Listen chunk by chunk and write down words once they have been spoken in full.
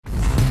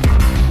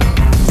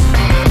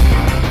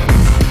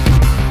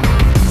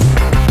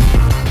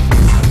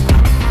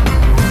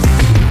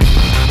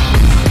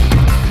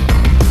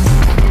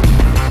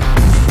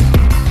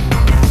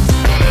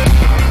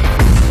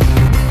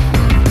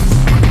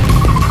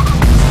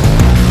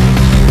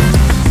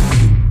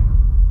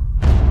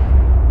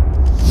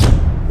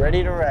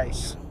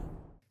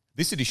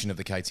This edition of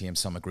the KTM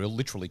Summer Grill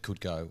literally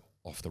could go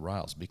off the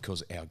rails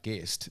because our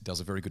guest does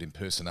a very good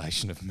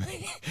impersonation of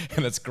me.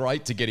 And it's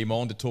great to get him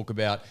on to talk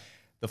about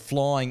the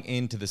flying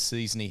end to the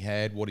season he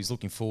had, what he's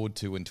looking forward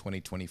to in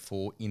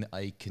 2024 in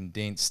a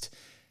condensed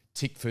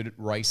Tickford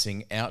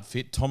Racing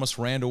outfit. Thomas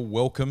Randle,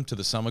 welcome to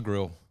the Summer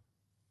Grill.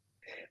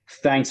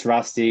 Thanks,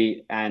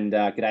 Rusty, and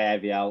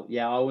g'day, AVL.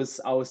 Yeah, I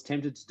was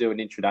tempted to do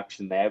an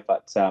introduction there,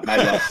 but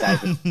maybe I'll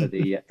save it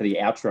for the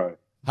outro.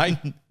 Hey,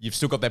 you've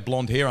still got that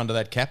blonde hair under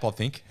that cap, I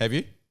think, have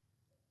you?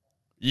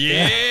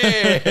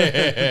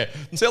 Yeah!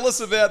 Tell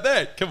us about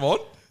that. Come on.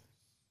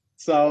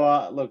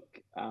 So, look,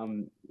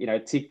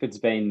 Tickford's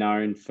been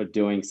known for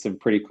doing some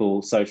pretty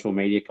cool social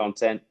media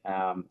content.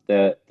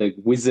 The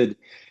wizard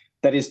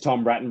that is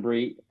Tom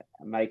Rattenbury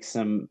makes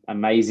some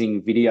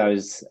amazing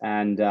videos,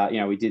 and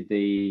we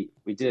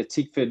did a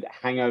Tickford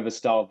hangover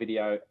style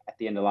video at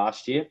the end of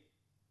last year.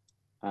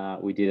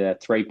 We did a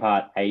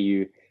 3-part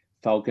AU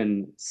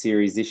Falcon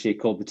series this year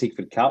called the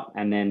Tickford Cup,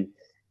 and then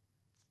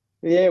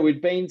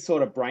we'd been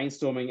sort of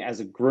brainstorming as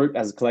a group,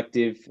 as a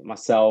collective,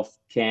 myself,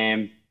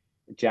 Cam,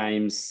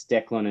 James,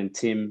 Declan, and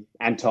Tim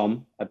and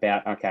Tom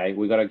about, okay,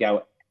 we've got to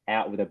go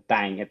out with a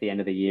bang at the end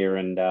of the year.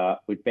 And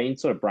we'd been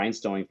sort of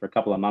brainstorming for a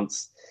couple of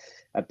months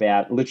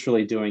about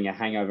literally doing a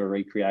hangover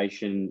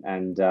recreation.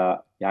 And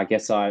I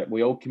guess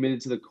we all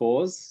committed to the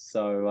cause.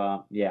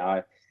 So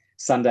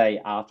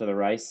Sunday after the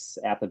race,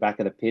 out the back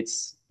of the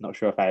pits, not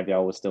sure if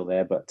AVL was still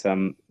there, but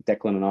Declan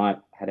and I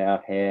had our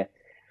hair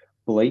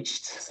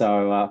bleached.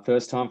 So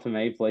first time for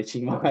me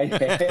bleaching my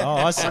hair. Oh,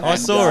 I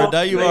saw it.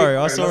 Don't you worry.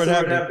 I saw it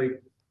happening.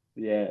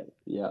 Yeah.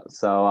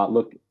 So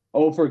look,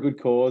 all for a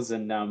good cause.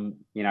 And,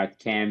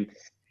 Cam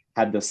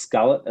had the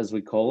skullet, as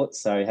we call it.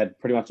 So he had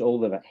pretty much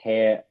all of the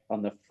hair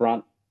on the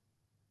front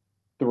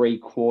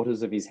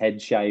 3/4 of his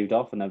head shaved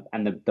off, and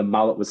the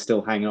mullet was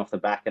still hanging off the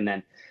back. And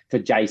then for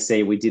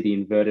JC, we did the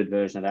inverted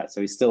version of that.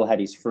 So he still had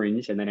his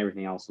fringe, and then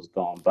everything else was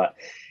gone. But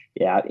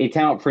yeah, it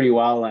came out pretty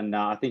well, and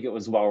I think it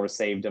was well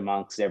received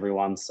amongst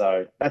everyone.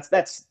 So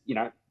that's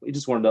we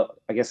just wanted to,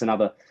 I guess,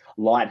 another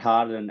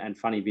lighthearted and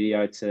funny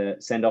video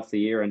to send off the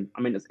year. And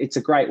I mean, it's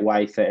a great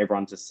way for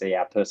everyone to see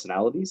our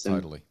personalities.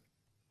 Totally.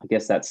 I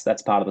guess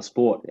that's part of the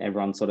sport.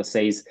 Everyone sort of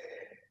sees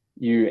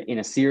you in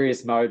a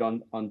serious mode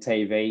on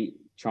TV,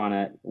 trying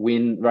to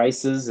win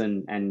races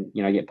and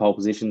get pole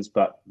positions,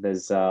 but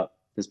there's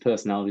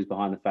personalities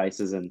behind the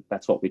faces, and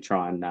that's what we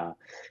try and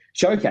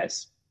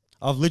showcase.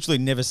 I've literally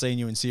never seen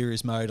you in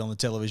serious mode on the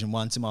television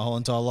once in my whole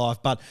entire life.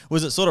 But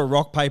was it sort of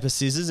rock, paper,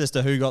 scissors as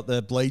to who got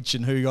the bleach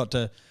and who got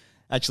to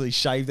actually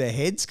shave their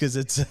heads? Because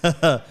it's,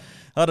 I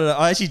don't know.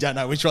 I actually don't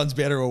know which one's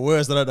better or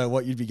worse. I don't know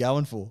what you'd be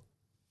going for.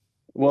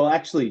 Well,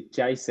 actually,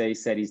 JC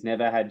said he's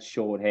never had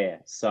short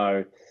hair.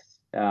 So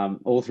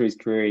all through his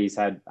career, he's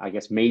had, I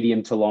guess,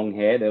 medium to long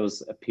hair. There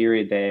was a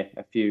period there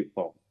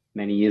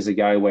many years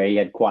ago where he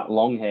had quite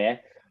long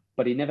hair,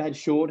 but he never had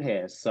short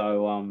hair.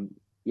 So,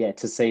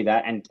 to see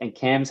that. And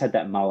Cam's had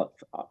that mullet,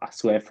 I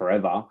swear,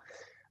 forever.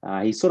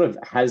 He sort of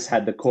has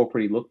had the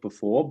corporate look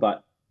before,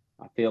 but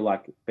I feel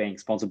like being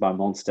sponsored by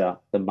Monster,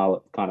 the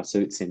mullet kind of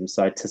suits him.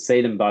 So to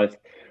see them both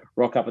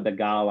rock up at the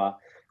gala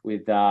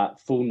with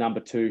full number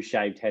 2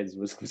 shaved heads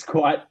was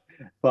quite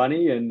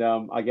funny. And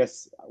I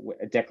guess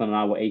Declan and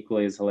I were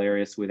equally as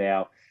hilarious with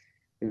our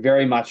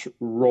very much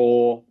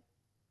raw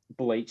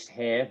bleached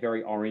hair,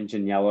 very orange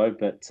and yellow.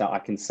 But I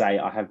can say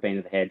I have been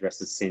to the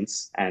hairdresser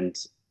since, and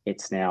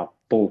it's now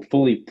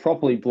fully,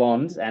 properly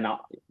blonde, and I'm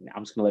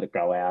just going to let it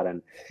grow out.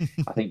 And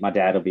I think my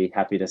dad will be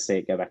happy to see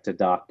it go back to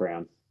dark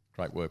brown.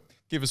 Great work.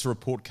 Give us a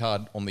report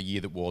card on the year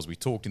that was. We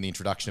talked in the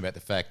introduction about the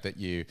fact that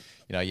you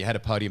had a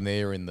podium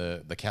there in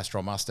the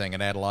Castrol Mustang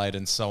in Adelaide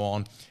and so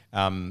on,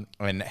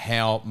 and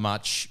how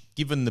much,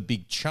 given the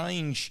big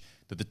change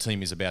that the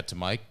team is about to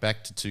make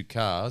back to 2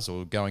 cars,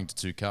 or going to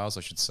 2 cars,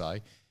 I should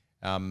say,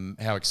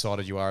 how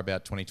excited you are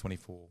about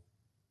 2024.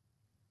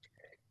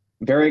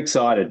 Very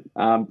excited.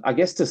 I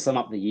guess to sum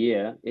up the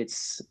year,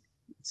 it's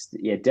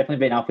definitely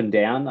been up and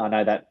down. I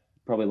know that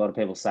probably a lot of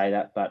people say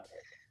that, but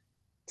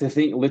to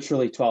think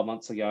literally 12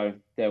 months ago,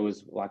 there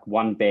was like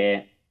one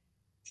bare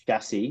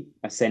chassis,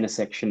 a center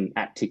section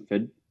at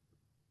Tickford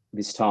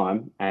this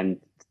time. And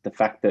the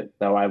fact that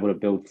they were able to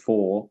build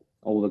 4,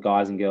 all the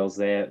guys and girls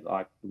there,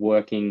 like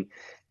working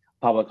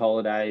public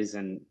holidays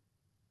and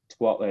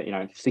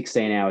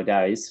 16-hour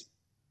days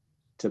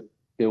to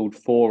build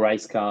 4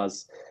 race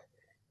cars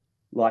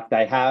like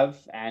they have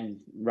and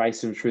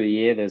race them through the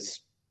year.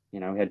 There's, we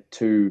had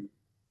 2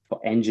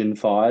 engine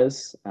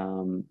fires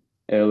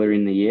earlier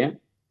in the year.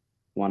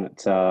 One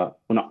at,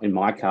 not in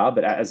my car,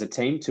 but as a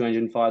team, 2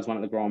 engine fires, one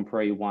at the Grand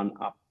Prix, one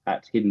up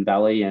at Hidden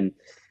Valley. And,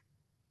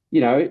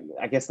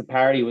 I guess the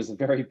parity was a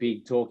very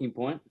big talking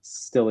point. It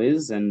still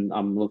is. And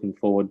I'm looking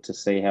forward to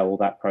see how all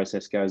that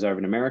process goes over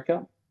in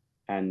America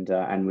and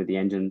with the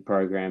engine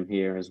program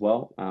here as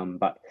well.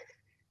 But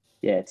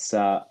yeah,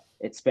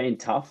 it's been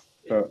tough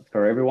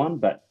for everyone,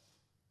 but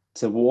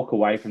to walk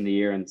away from the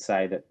year and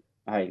say that,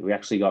 hey, we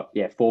actually got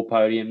 4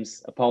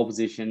 podiums, a pole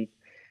position,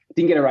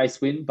 didn't get a race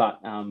win,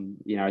 but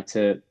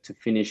to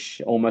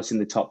finish almost in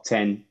the top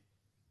 10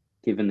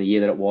 given the year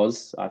that it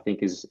was, I think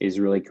is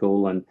really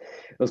cool. And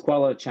there was quite a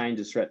lot of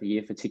changes throughout the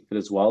year for Tickford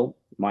as well.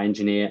 My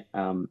engineer,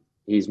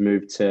 he's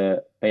moved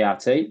to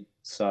BRT.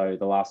 So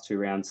the last 2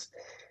 rounds,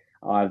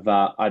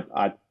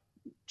 I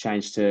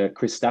changed to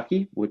Chris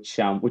Stuckey, which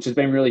has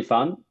been really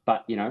fun.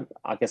 But,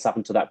 I guess up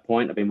until that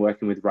point, I've been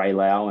working with Ray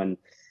Lau, and,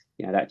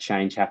 that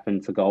change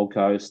happened for Gold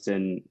Coast.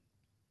 And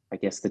I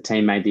guess the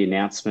team made the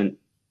announcement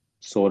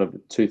sort of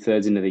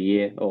 2/3 into the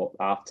year, or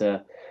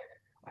after,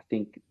 I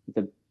think,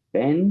 the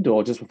Bend,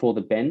 or just before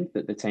the Bend,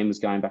 that the team was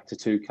going back to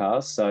 2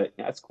 cars. So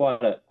it's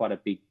quite a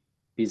big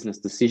business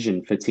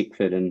decision for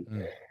Tickford. And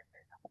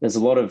there's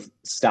a lot of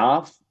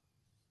staff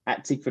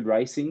at Tickford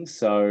Racing,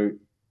 so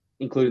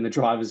including the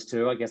drivers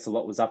too. I guess a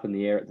lot was up in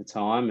the air at the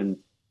time, and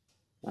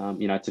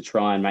to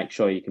try and make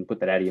sure you can put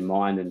that out of your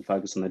mind and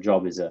focus on the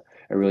job is a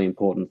really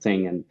important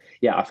thing. And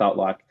yeah, I felt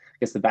like, I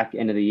guess, the back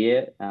end of the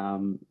year,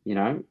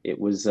 it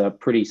was a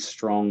pretty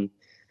strong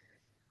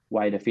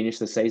way to finish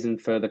the season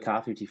for the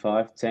Car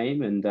 55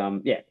 team. And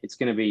it's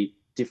going to be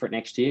different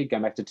next year,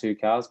 going back to 2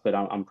 cars, but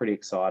I'm pretty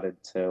excited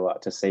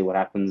to see what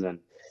happens. And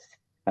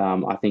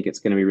I think it's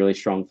going to be really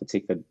strong for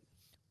Tickford.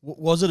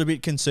 Was it a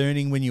bit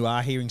concerning when you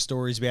are hearing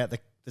stories about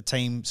the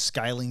team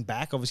scaling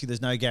back? Obviously,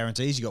 there's no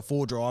guarantees. You've got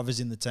 4 drivers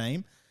in the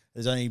team.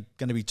 There's only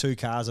going to be 2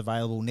 cars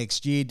available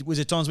next year. Was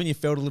there times when you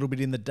felt a little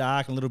bit in the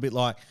dark, a little bit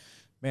like,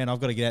 man,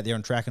 I've got to get out there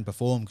on track and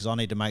perform because I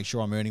need to make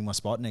sure I'm earning my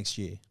spot next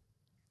year?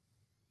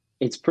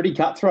 It's pretty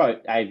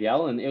cutthroat,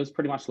 AVL, and it was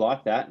pretty much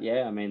like that.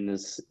 Yeah, I mean,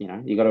 there's,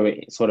 you got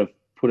to sort of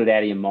put it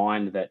out of your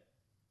mind that,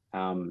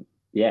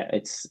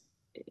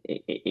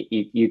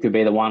 you could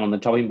be the one on the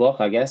chopping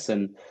block, I guess.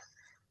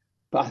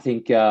 But I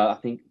think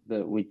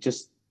that we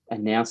just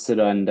announced it,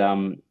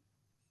 and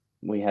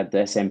we had the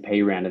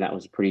SMP round, and that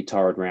was a pretty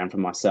torrid round for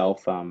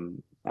myself. I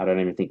don't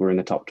even think we're in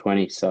the top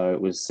 20, so it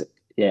was,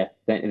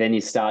 Then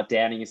you start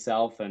doubting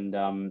yourself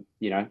and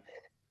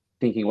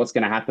thinking what's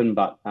going to happen,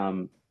 but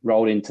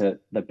rolled into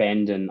the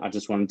Bend, and I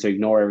just wanted to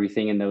ignore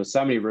everything. And there were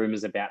so many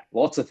rumors about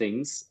lots of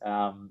things,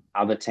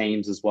 other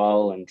teams as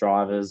well, and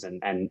drivers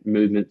and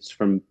movements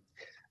from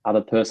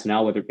other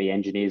personnel, whether it be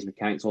engineers,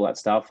 mechanics, all that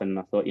stuff. And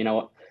I thought, you know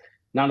what?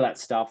 None of that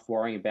stuff,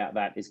 worrying about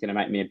that, is going to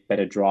make me a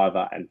better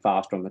driver and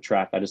faster on the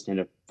track. I just need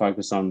to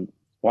focus on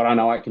what I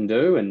know I can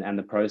do and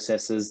the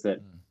processes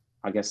that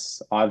I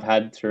guess I've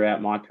had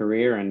throughout my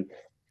career, and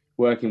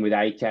working with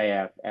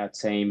AK, our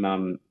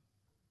team,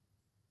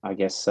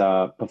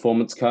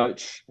 performance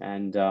coach,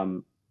 and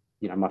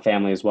my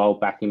family as well,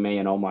 backing me,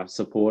 and all my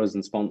supporters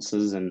and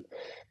sponsors. And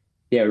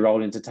we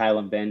rolled into Tail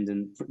and Bend,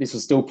 and this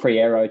was still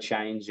pre-aero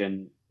change,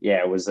 and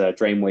it was a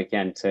dream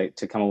weekend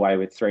to come away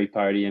with 3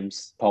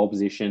 podiums, pole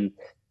position,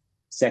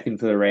 second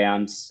for the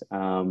rounds,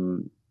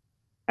 and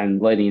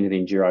leading into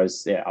the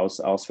Enduros. I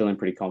was feeling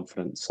pretty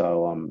confident.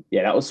 So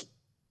that was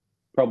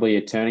probably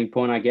a turning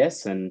point, I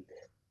guess. And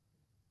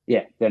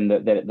then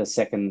the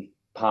second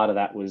part of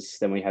that was,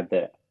 then we had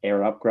the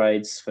aero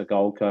upgrades for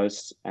Gold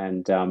Coast,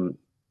 and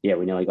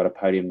we nearly got a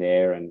podium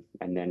there, and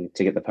then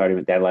to get the podium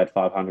at the Adelaide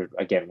 500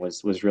 again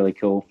was really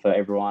cool for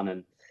everyone.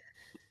 And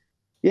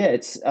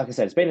it's, like I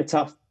said, it's been a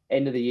tough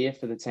end of the year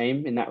for the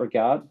team in that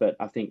regard, but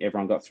I think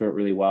everyone got through it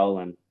really well.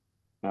 And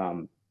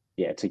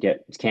to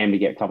get Cam to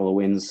get a couple of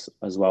wins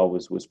as well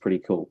was pretty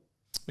cool.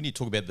 When you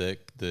talk about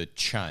the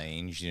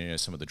change,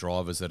 some of the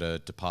drivers that are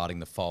departing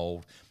the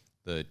fold,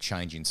 the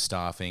change in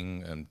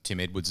staffing, and Tim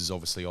Edwards is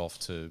obviously off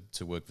to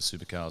work for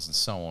Supercars and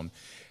so on.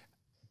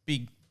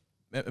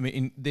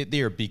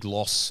 They're a big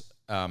loss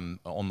on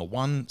the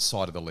one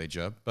side of the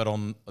ledger, but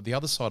on the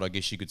other side, I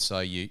guess you could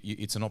say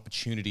it's an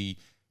opportunity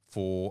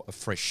for a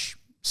fresh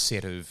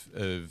set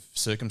of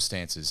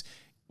circumstances.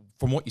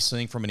 From what you're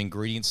seeing from an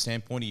ingredient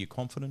standpoint, are you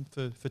confident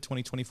for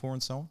 2024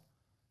 and so on?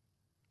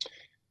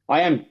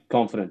 I am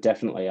confident,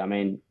 definitely. I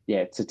mean,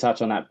 to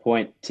touch on that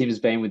point, Tim's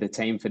been with the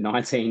team for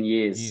 19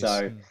 years,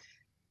 so,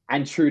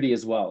 and Trudy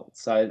as well.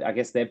 So I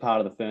guess they're part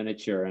of the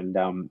furniture,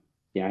 and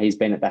he's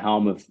been at the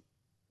helm of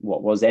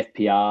what was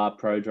FPR,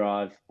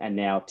 ProDrive, and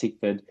now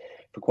Tickford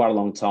for quite a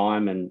long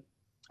time. And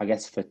I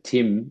guess for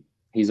Tim,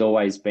 he's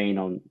always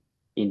been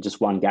in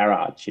just one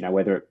garage,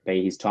 whether it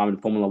be his time in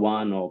Formula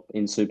One or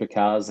in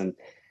Supercars. And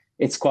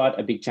it's quite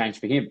a big change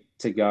for him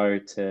to go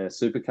to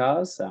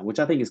Supercars, which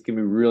I think is going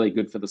to be really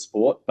good for the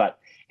sport. But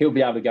he'll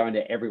be able to go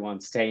into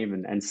everyone's team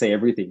and see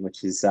everything,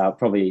 which is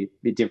probably a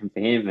bit different for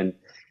him. And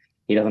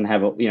he doesn't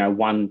have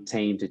one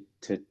team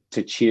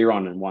to cheer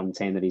on and one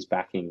team that he's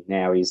backing.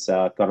 Now he's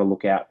got to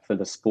look out for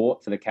the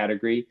sport, for the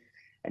category,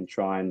 and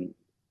try and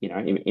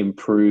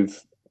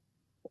improve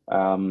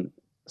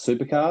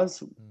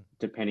Supercars,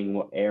 depending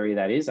what area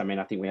that is. I mean,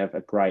 I think we have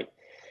a great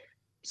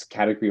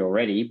category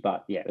already,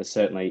 but there's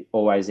certainly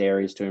always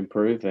areas to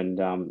improve, and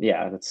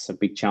that's a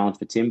big challenge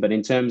for Tim. But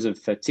in terms of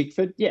for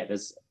Tickford,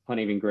 there's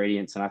plenty of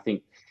ingredients, and I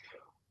think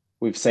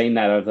we've seen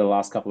that over the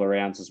last couple of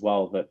rounds as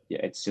well, that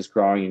it's just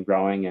growing and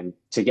growing. And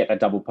to get a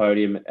double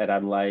podium at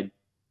Adelaide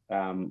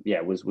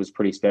was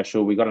pretty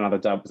special. We got another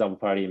double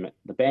podium at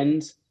the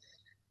Bend.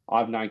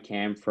 I've known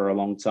Cam for a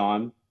long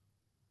time,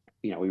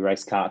 we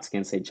raced karts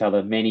against each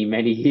other many,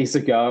 many years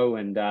ago,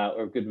 and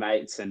we're good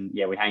mates. And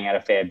yeah, we hang out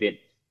a fair bit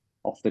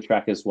off the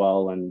track as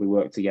well, and we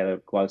work together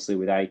closely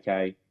with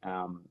AK.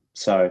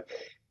 So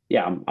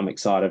yeah, I'm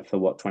excited for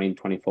what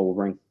 2024 will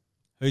bring.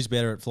 Who's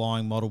better at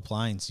flying model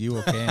planes, you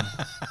or Cam?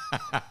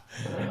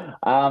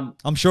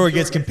 I'm sure it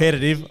gets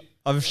competitive.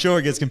 I'm sure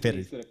it gets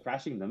competitive. He's good at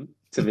crashing them,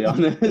 to be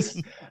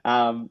honest.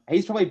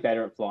 He's probably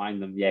better at flying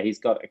them. Yeah, he's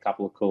got a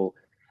couple of cool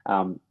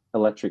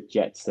electric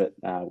jets that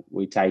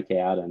we take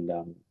out,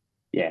 and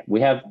yeah,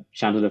 we have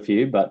shunted a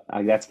few, but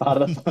that's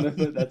part of the fun of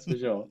it. That's for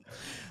sure.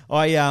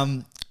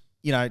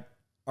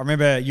 I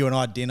remember you and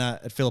I had dinner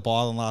at Phillip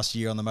Island last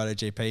year on the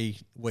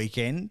MotoGP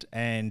weekend,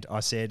 and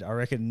I said, I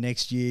reckon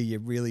next year you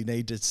really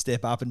need to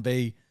step up and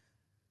be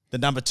the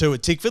number 2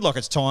 at Tickford. Like,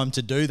 it's time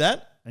to do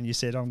that. And you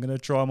said, I'm going to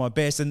try my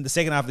best. And the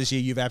second half of this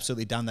year, you've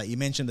absolutely done that. You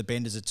mentioned the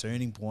bend as a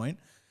turning point.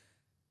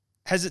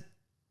 Did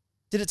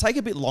it take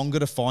a bit longer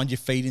to find your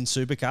feet in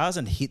supercars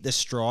and hit the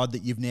stride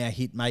that you've now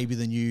hit maybe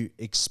than you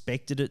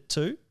expected it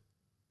to?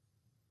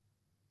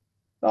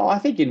 Oh, I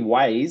think in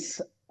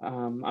ways.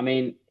 I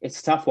mean, it's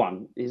a tough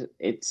one.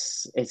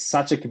 It's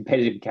such a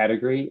competitive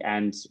category,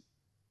 and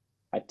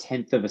a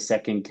tenth of a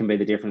second can be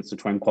the difference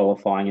between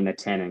qualifying in the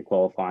 10 and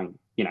qualifying,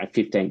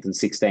 15th and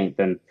 16th.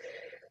 And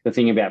the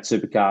thing about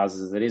supercars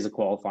is it is a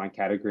qualifying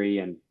category,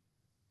 and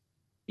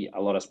a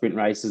lot of sprint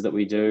races that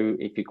we do,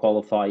 if you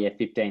qualify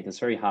 15th, it's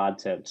very hard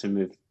to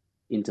move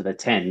into the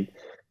 10.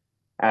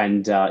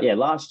 And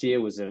last year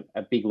was a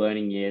big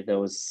learning year. There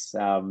was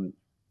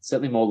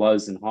certainly more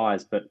lows than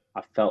highs, but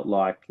I felt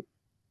like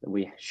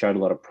we showed a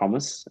lot of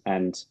promise,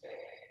 and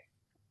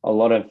a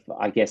lot of,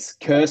 I guess,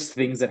 cursed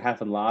things that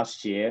happened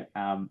last year.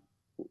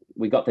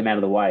 We got them out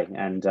of the way.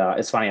 And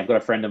it's funny, I've got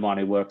a friend of mine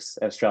who works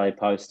at Australia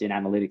Post in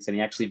analytics, and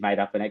he actually made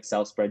up an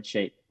Excel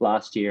spreadsheet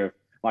last year of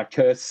my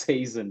cursed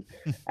season.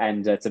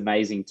 And it's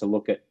amazing to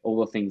look at all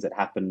the things that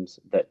happened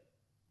that,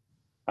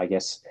 I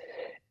guess,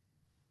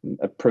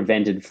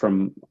 prevented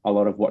from a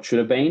lot of what should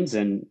have been.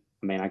 And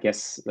I mean, I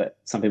guess that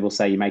some people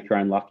say you make your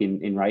own luck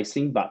in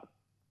racing, but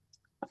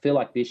I feel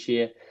like this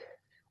year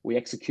we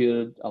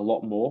executed a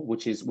lot more,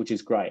 which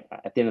is great.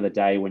 At the end of the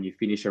day, when you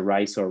finish a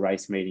race or a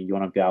race meeting, you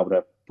want to be able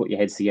to put your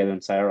heads together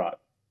and say, all right,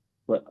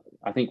 well,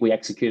 I think we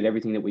executed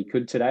everything that we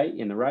could today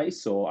in the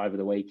race or over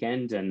the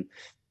weekend. And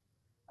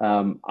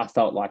I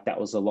felt like that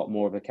was a lot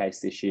more of a case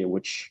this year,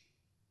 which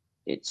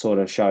it sort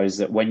of shows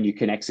that when you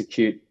can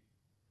execute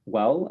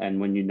well and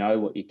when you know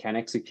what you can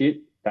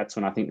execute, that's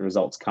when I think the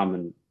results come.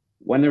 And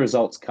when the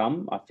results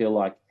come, I feel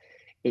like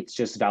it's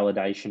just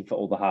validation for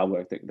all the hard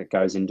work that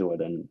goes into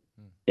it. And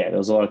yeah, there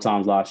was a lot of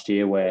times last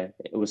year where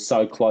it was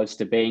so close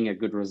to being a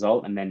good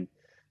result, and then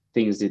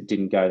things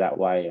didn't go that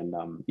way. And,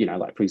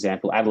 like, for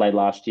example, Adelaide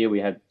last year, we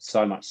had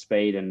so much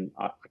speed, and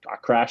I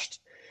crashed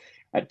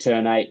at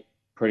turn 8,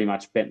 pretty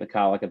much bent the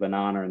car like a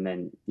banana. And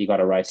then you got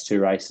to race 2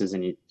 races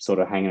and you're sort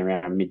of hanging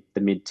around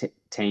the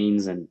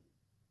mid-teens. And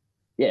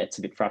yeah, it's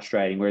a bit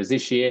frustrating. Whereas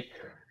this year,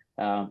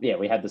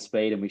 we had the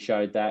speed and we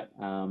showed that.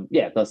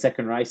 The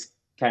second race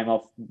came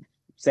off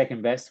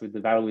second best with the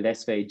battle with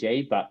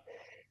SVG, but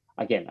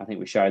again, I think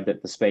we showed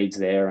that the speed's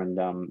there, and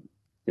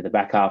the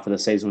back half of the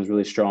season was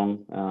really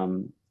strong.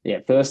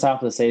 First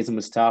half of the season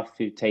was tough, a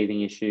few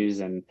teething issues,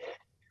 and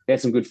we had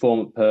some good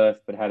form at Perth,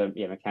 but had a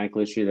mechanical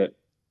issue that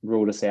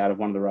ruled us out of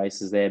one of the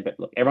races there. But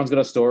look, everyone's got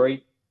a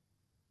story.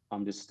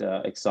 I'm just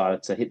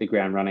excited to hit the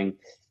ground running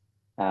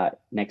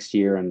next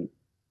year and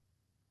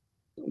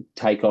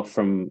take off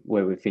from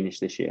where we finished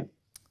this year.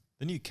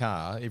 The new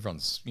car,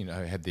 everyone's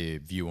had their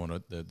view on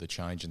it, the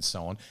change and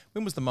so on.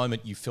 When was the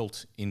moment you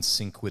felt in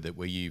sync with it,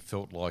 where you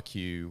felt like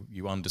you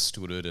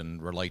understood it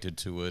and related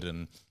to it,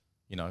 and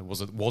was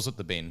it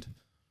the bend?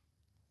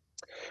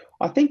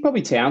 I think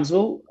probably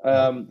Townsville.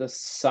 The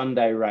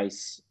Sunday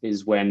race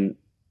is when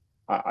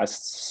I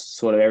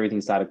sort of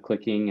everything started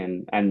clicking,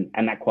 and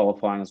that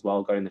qualifying as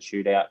well, got in the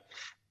shootout,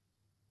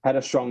 had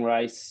a strong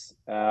race.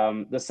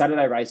 The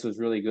Saturday race was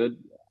really good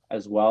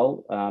as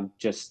well.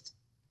 Just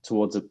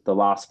towards the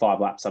last 5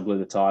 laps, I blew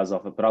the tyres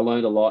off it, but I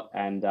learned a lot.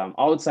 And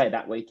I would say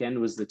that weekend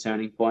was the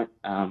turning point.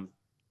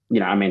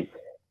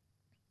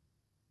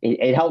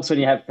 It helps when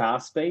you have car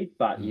speed,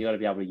 but you got to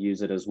be able to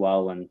use it as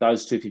well. And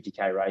those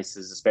 250k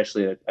races,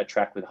 especially a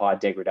track with high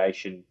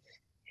degradation,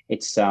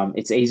 it's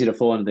easy to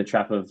fall into the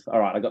trap of,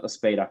 all right, I got the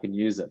speed, I can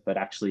use it, but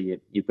actually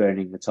you're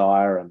burning the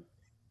tyre.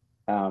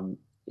 And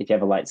if you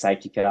have a late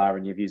safety car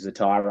and you've used the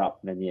tyre up,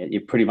 then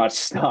you're pretty much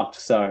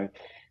stuffed. So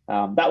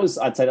I'd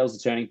say that was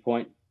the turning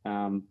point.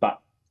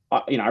 But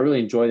I really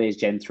enjoy these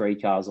Gen 3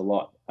 cars a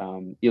lot.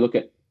 You look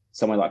at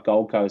somewhere like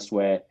Gold Coast,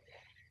 where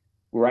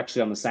we're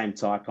actually on the same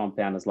tyre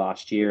compound as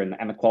last year,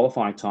 and the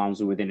qualifying times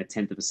were within a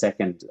tenth of a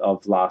second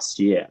of last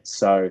year.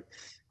 So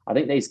I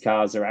think these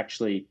cars are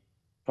actually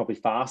probably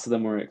faster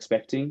than we were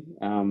expecting.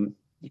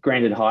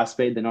 Granted, high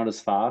speed, they're not as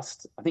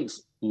fast. I think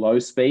low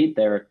speed,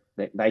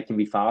 they can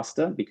be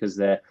faster because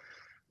they're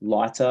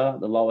lighter,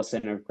 the lower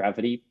center of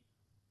gravity.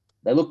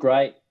 They look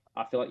great.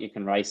 I feel like you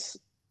can race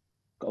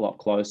a lot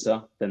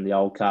closer than the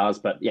old cars.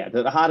 But yeah,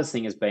 the hardest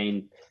thing has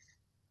been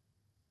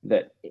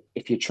that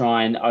if you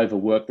try and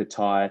overwork the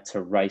tire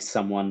to race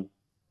someone,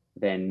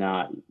 then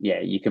yeah,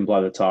 you can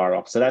blow the tire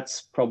off. So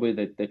that's probably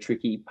the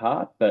tricky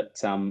part. But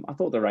I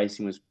thought the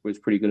racing was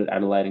pretty good at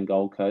Adelaide and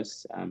Gold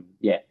Coast.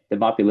 Yeah, they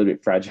might be a little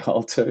bit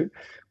fragile too,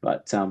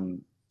 but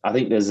I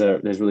think there's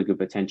really good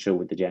potential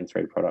with the Gen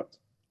 3 product.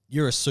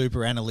 You're a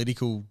super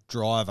analytical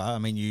driver. I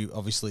mean, you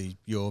obviously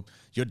your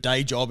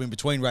day job in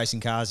between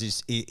racing cars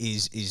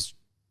is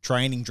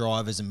training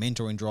drivers and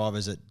mentoring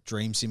drivers at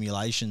Dream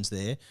Simulations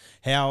there.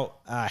 How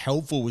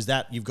helpful was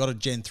that? You've got a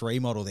Gen 3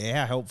 model there.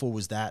 How helpful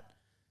was that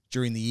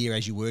during the year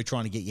as you were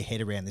trying to get your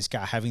head around this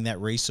car, having that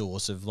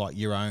resource of like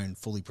your own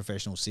fully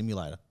professional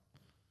simulator?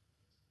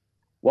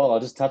 Well, I'll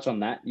just touch on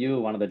that. You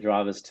were one of the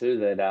drivers too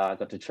that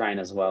got to train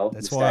as well.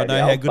 That's Mr. why I know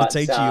ABL, how good a but,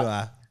 teacher you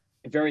are.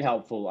 Very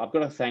helpful. I've got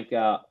to thank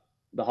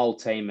the whole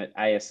team at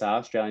ASR,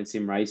 Australian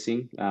Sim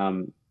Racing.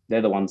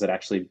 They're the ones that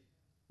actually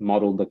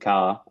modeled the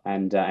car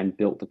and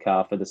built the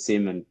car for the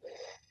sim. And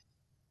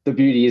the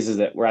beauty is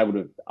that we're able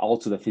to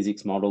alter the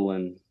physics model.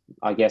 And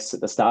I guess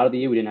at the start of the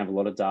year, we didn't have a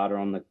lot of data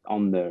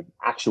on the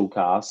actual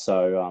car.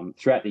 So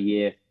throughout the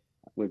year,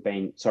 we've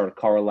been sort of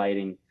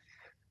correlating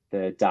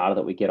the data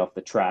that we get off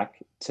the track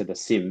to the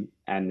sim,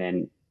 and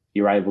then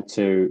you're able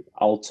to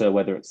alter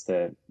whether it's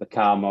the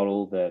car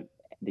model,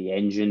 the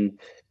engine,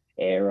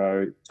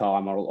 aero,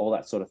 tire model, all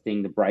that sort of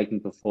thing, the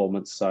braking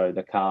performance, so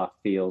the car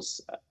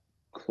feels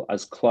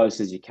as close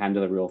as you can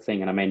to the real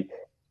thing. And I mean,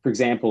 for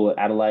example, at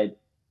Adelaide,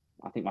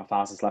 I think my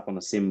fastest lap on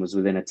the sim was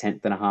within a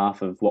tenth and a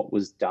half of what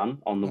was done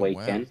on the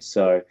weekend. Wow.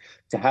 So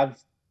to have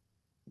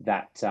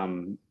that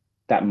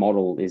that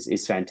model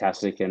is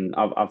fantastic, and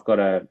I've got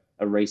a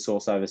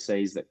resource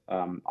overseas that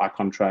I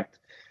contract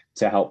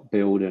to help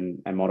build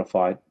and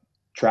modify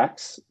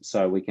tracks,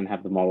 so we can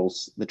have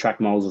the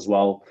track models as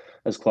well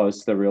as close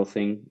to the real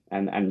thing.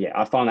 And yeah,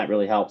 I find that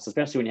really helps,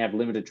 especially when you have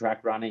limited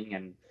track running.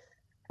 And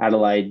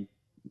Adelaide,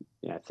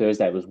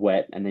 Thursday was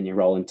wet, and then you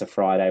roll into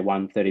Friday,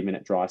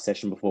 30-minute dry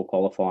session before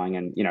qualifying,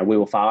 and we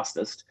were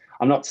fastest.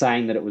 I'm not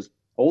saying that it was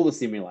all the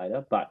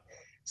simulator, but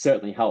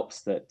certainly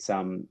helps that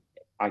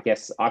I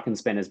guess I can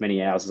spend as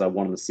many hours as I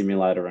want on the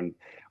simulator, and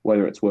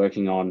whether it's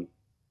working on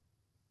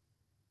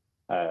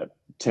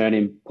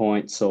turning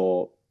points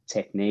or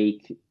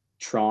technique,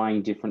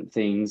 trying different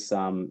things,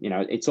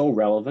 it's all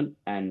relevant,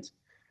 and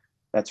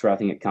that's where I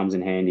think it comes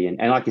in handy. And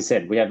like you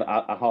said, we have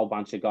a whole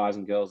bunch of guys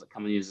and girls that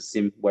come and use the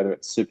sim, whether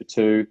it's Super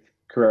 2,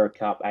 Carrera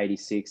Cup,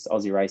 86,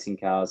 Aussie racing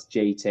cars,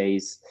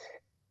 GTs.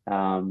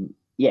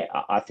 Yeah,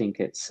 I think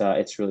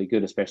it's really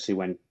good, especially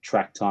when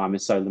track time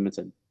is so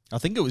limited. I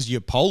think it was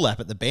your pole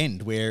lap at the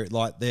bend where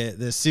like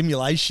the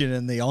simulation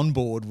and the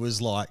onboard was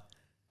like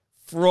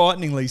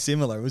frighteningly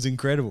similar. It was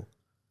incredible.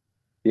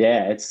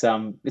 Yeah, it's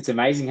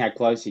amazing how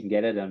close you can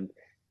get it, and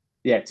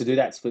yeah, to do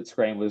that split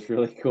screen was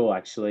really cool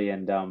actually.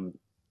 And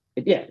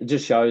it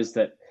just shows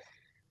that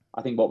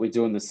I think what we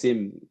do in the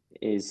sim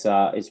is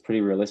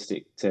pretty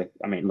realistic.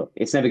 I mean, look,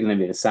 it's never going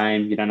to be the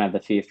same. You don't have the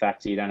fear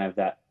factor. You don't have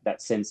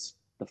that sense,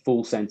 the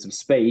full sense of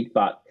speed.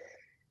 But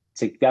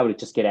to be able to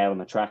just get out on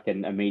the track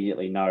and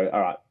immediately know, all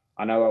right,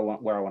 I know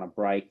where I want to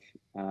brake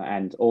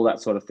and all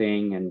that sort of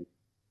thing. And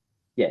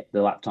yeah,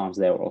 the lap times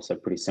there were also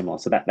pretty similar.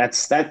 So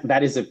that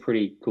is a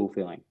pretty cool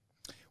feeling.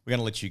 We're going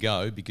to let you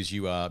go because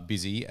you are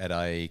busy at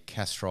a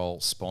Castrol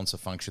sponsor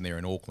function there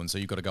in Auckland, so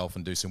you've got to go off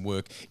and do some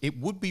work. It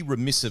would be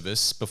remiss of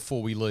us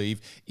before we leave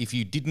if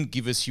you didn't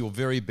give us your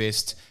very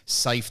best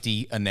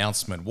safety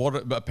announcement.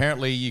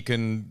 Apparently you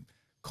can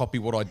copy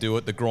what I do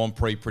at the Grand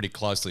Prix pretty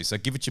closely, so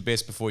give it your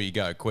best before you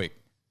go, quick.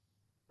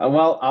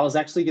 Well, I was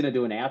actually going to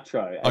do an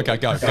outro. Okay,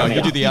 go.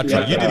 You do the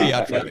outro. You do the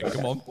outro then.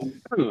 Come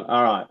on.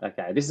 All right.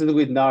 Okay. This is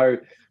with no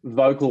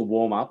vocal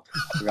warm-up,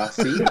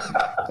 Rusty,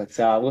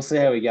 but we'll see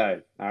how we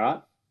go. All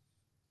right.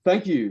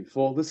 Thank you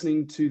for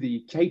listening to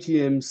the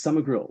KTM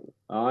Summer Grill.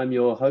 I'm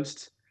your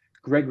host,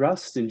 Greg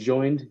Rust, and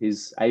joined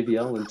his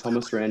AVL and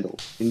Thomas Randle.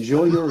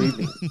 Enjoy your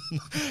evening.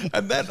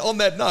 And on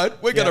that note,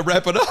 we're going to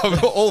wrap it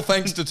up. All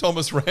thanks to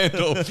Thomas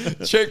Randle.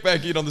 Check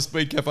back in on the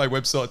Speed Cafe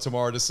website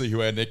tomorrow to see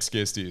who our next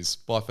guest is.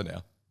 Bye for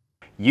now.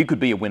 You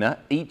could be a winner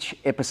each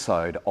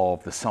episode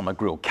of the Summer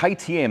Grill.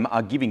 KTM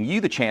are giving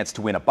you the chance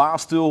to win a bar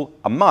stool,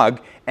 a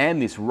mug,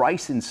 and this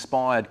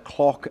race-inspired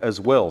clock as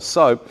well.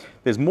 So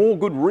there's more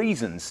good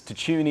reasons to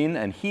tune in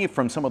and hear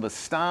from some of the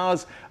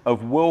stars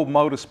of world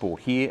motorsport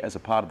here as a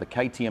part of the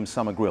KTM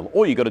Summer Grill.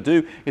 All you got to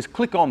do is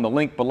click on the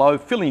link below,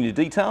 fill in your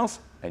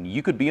details, and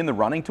you could be in the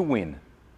running to win.